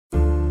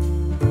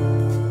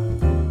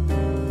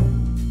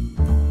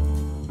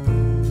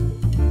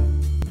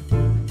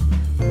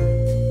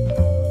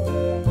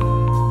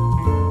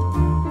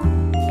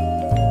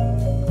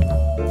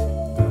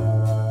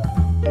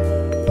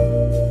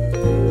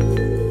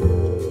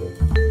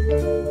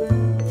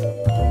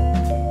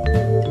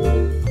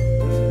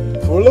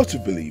lot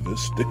of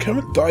believers, the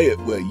current diet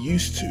we're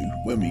used to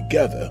when we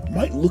gather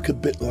might look a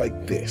bit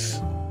like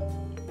this.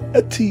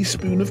 A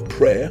teaspoon of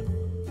prayer,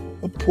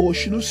 a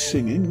portion of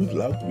singing with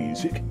loud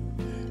music,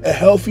 a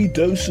healthy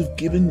dose of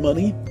giving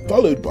money,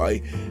 followed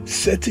by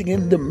setting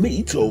in the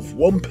meat of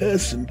one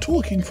person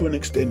talking for an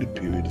extended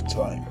period of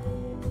time.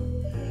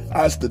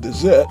 As the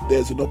dessert,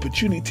 there's an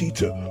opportunity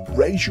to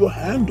raise your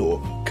hand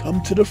or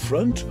come to the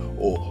front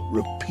or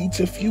repeat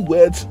a few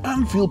words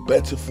and feel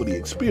better for the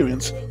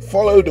experience,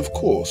 followed, of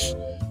course,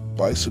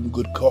 by some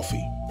good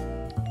coffee.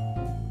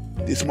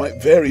 This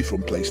might vary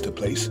from place to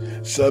place.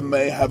 Some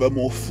may have a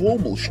more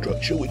formal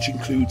structure which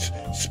includes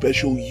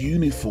special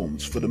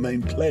uniforms for the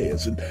main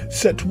players and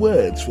set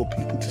words for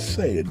people to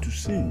say and to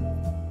sing.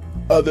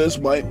 Others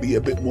might be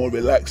a bit more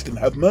relaxed and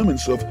have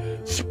moments of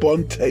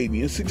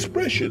spontaneous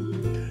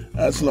expression,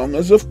 as long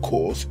as, of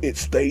course, it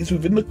stays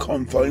within the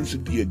confines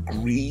of the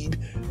agreed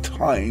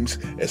times,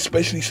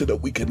 especially so that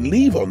we can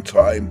leave on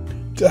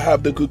time to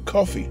have the good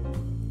coffee.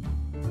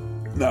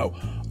 Now,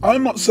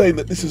 I'm not saying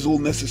that this is all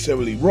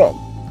necessarily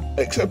wrong,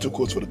 except of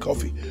course for the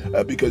coffee,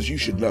 because you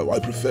should know I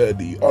prefer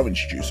the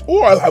orange juice,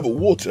 or I'll have a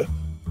water.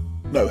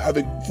 No,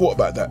 having thought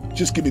about that,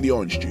 just give me the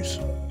orange juice.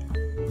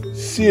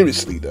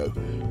 Seriously though,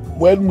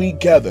 when we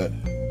gather,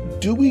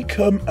 do we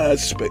come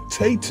as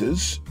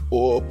spectators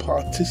or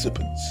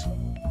participants?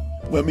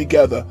 When we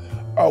gather,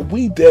 are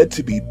we there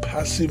to be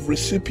passive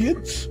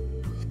recipients?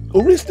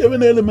 Or is there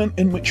an element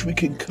in which we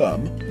can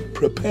come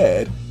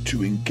prepared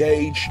to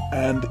engage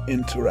and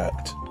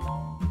interact?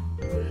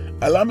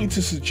 Allow me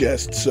to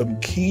suggest some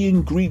key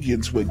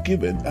ingredients we're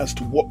given as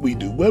to what we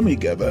do when we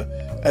gather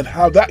and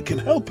how that can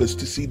help us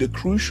to see the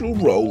crucial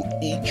role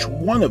each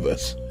one of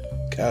us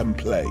can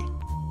play.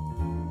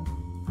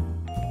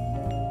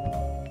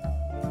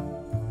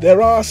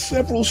 There are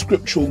several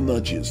scriptural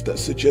nudges that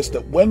suggest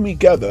that when we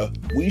gather,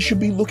 we should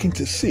be looking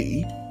to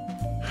see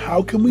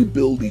how can we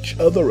build each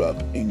other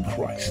up in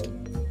Christ.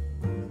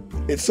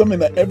 It's something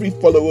that every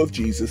follower of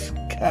Jesus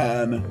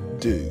can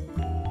do.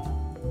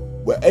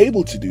 We're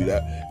able to do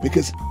that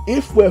because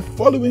if we're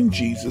following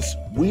Jesus,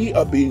 we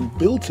are being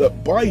built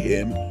up by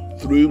him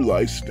through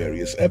life's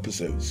various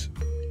episodes.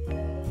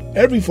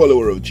 Every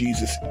follower of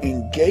Jesus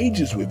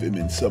engages with him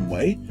in some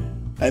way,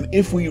 and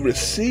if we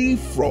receive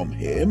from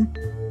him,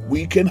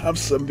 we can have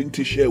something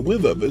to share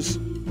with others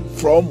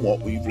from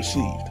what we've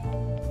received.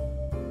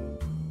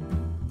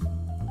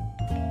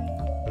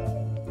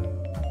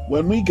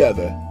 When we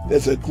gather,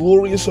 there's a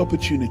glorious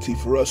opportunity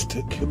for us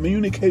to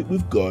communicate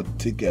with God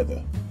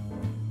together.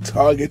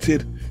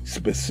 Targeted,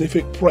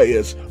 specific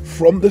prayers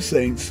from the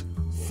saints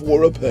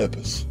for a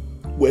purpose.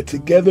 We're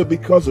together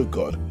because of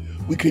God.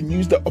 We can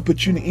use that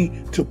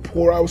opportunity to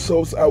pour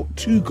ourselves out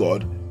to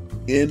God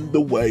in the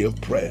way of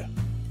prayer.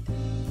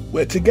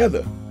 We're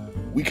together.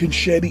 We can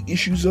share the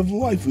issues of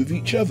life with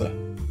each other.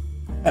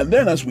 And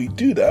then as we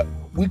do that,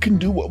 we can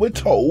do what we're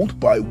told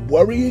by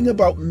worrying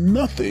about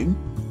nothing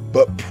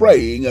but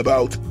praying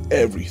about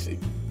everything.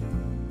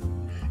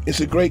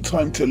 It's a great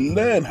time to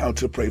learn how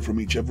to pray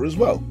from each other as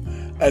well.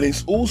 And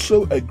it's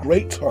also a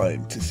great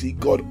time to see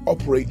God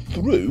operate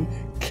through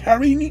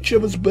carrying each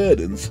other's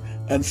burdens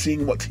and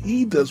seeing what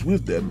he does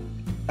with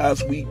them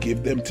as we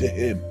give them to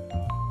him.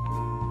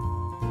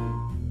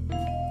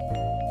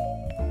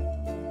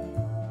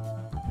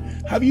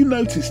 Have you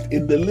noticed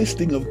in the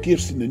listing of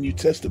gifts in the New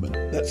Testament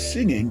that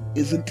singing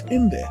isn't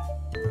in there?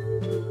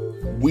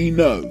 We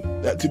know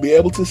that to be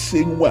able to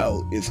sing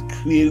well is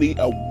clearly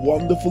a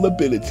wonderful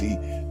ability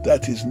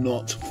that is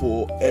not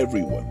for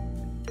everyone.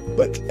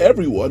 But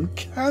everyone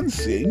can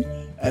sing,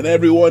 and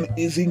everyone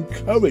is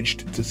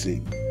encouraged to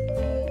sing.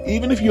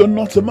 Even if you're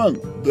not among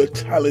the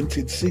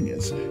talented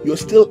singers, you're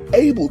still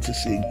able to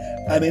sing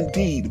and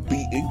indeed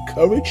be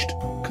encouraged,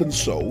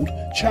 consoled,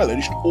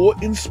 challenged, or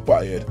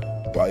inspired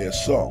by a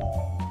song.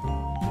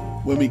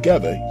 When we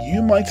gather,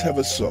 you might have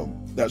a song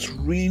that's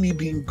really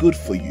been good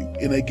for you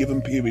in a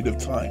given period of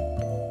time.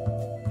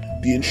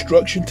 The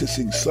instruction to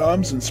sing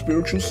psalms and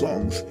spiritual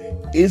songs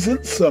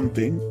isn't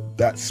something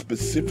that's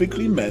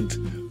specifically meant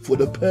for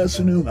the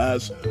person who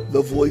has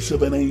the voice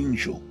of an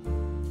angel.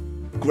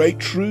 Great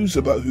truths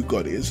about who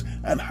God is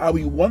and how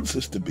he wants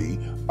us to be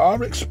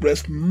are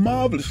expressed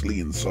marvelously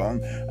in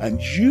song, and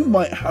you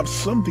might have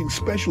something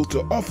special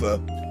to offer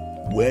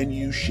when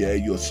you share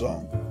your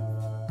song.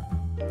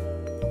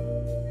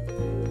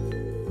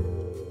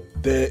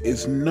 There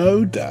is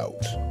no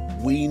doubt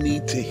we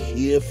need to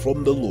hear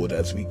from the Lord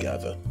as we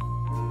gather.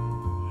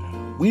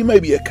 We may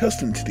be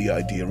accustomed to the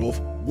idea of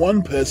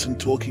one person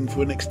talking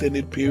for an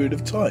extended period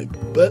of time,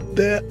 but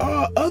there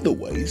are other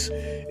ways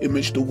in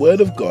which the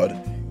Word of God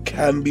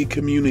can be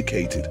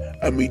communicated,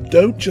 and we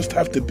don't just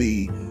have to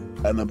be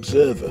an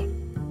observer.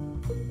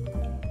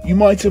 You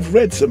might have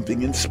read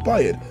something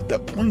inspired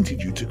that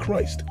pointed you to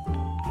Christ.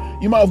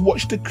 You might have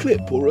watched a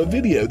clip or a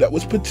video that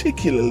was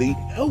particularly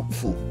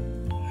helpful.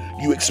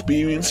 You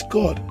experienced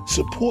God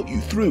support you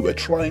through a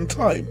trying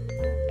time.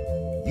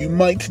 You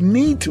might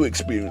need to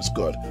experience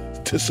God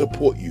to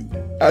support you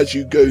as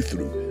you go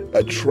through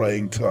a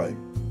trying time.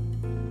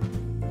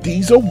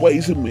 These are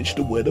ways in which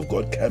the Word of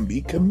God can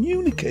be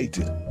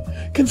communicated.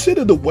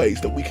 Consider the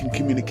ways that we can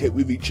communicate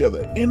with each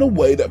other in a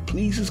way that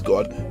pleases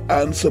God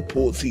and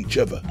supports each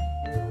other.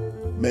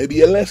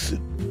 Maybe a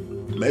lesson,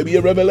 maybe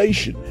a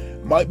revelation,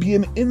 might be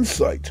an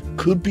insight,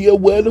 could be a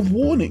word of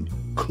warning,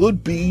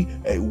 could be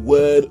a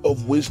word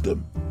of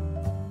wisdom.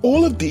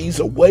 All of these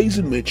are ways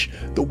in which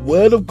the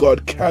Word of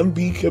God can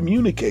be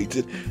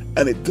communicated,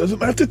 and it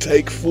doesn't have to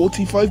take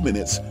 45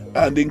 minutes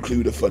and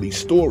include a funny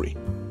story.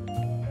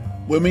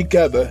 When we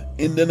gather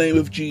in the name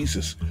of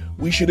Jesus,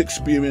 we should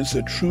experience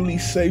a truly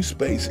safe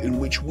space in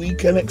which we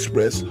can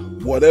express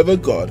whatever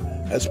God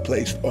has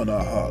placed on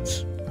our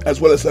hearts,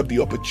 as well as have the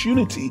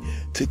opportunity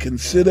to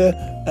consider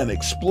and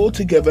explore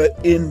together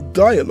in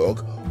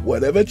dialogue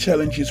whatever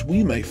challenges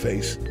we may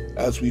face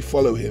as we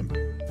follow Him.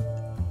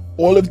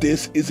 All of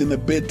this is in a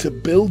bid to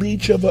build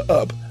each other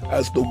up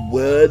as the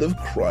Word of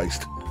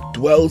Christ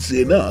dwells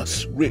in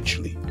us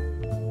richly.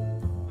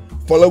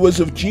 Followers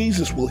of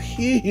Jesus will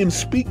hear Him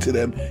speak to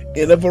them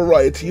in a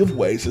variety of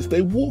ways as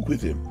they walk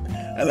with Him,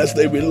 and as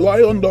they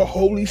rely on the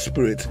Holy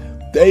Spirit,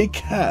 they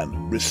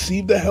can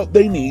receive the help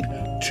they need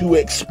to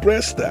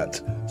express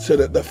that so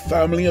that the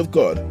family of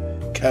God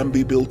can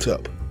be built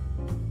up.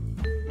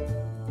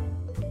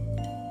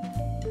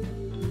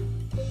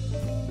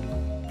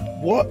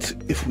 What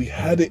if we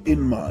had it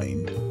in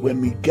mind when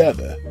we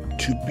gather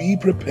to be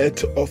prepared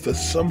to offer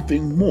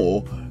something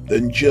more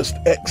than just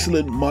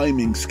excellent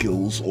miming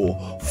skills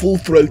or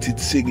full-throated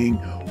singing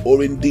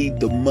or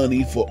indeed the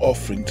money for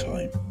offering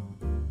time?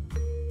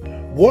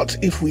 What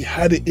if we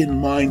had it in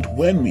mind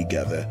when we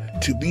gather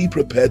to be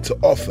prepared to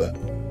offer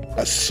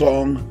a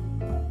song,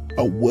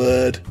 a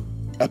word,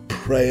 a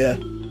prayer?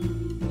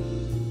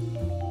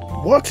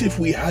 What if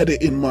we had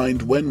it in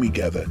mind when we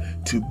gather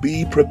to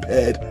be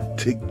prepared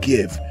to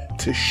give,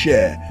 to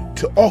share,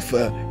 to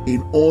offer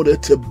in order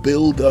to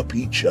build up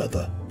each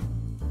other?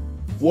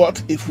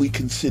 What if we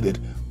considered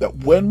that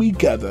when we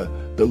gather,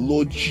 the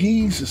Lord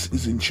Jesus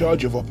is in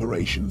charge of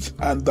operations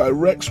and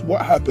directs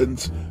what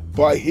happens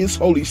by His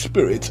Holy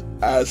Spirit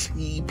as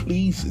He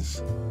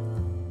pleases?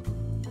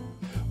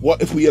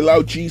 What if we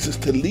allow Jesus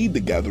to lead the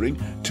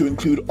gathering, to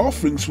include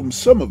offerings from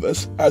some of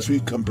us as we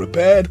come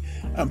prepared,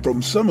 and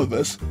from some of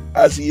us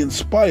as He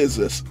inspires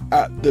us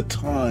at the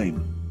time?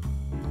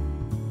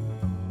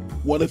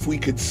 What if we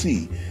could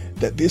see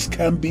that this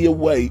can be a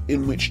way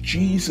in which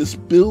Jesus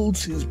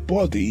builds His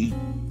body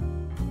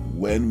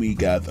when we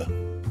gather?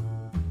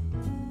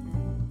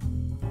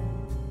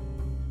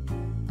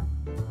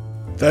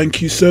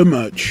 Thank you so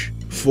much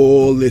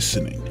for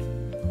listening.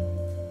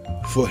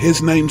 For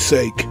His name's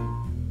sake,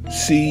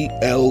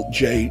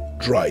 C.L.J.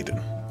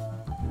 Dryden.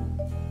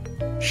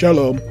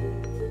 Shalom.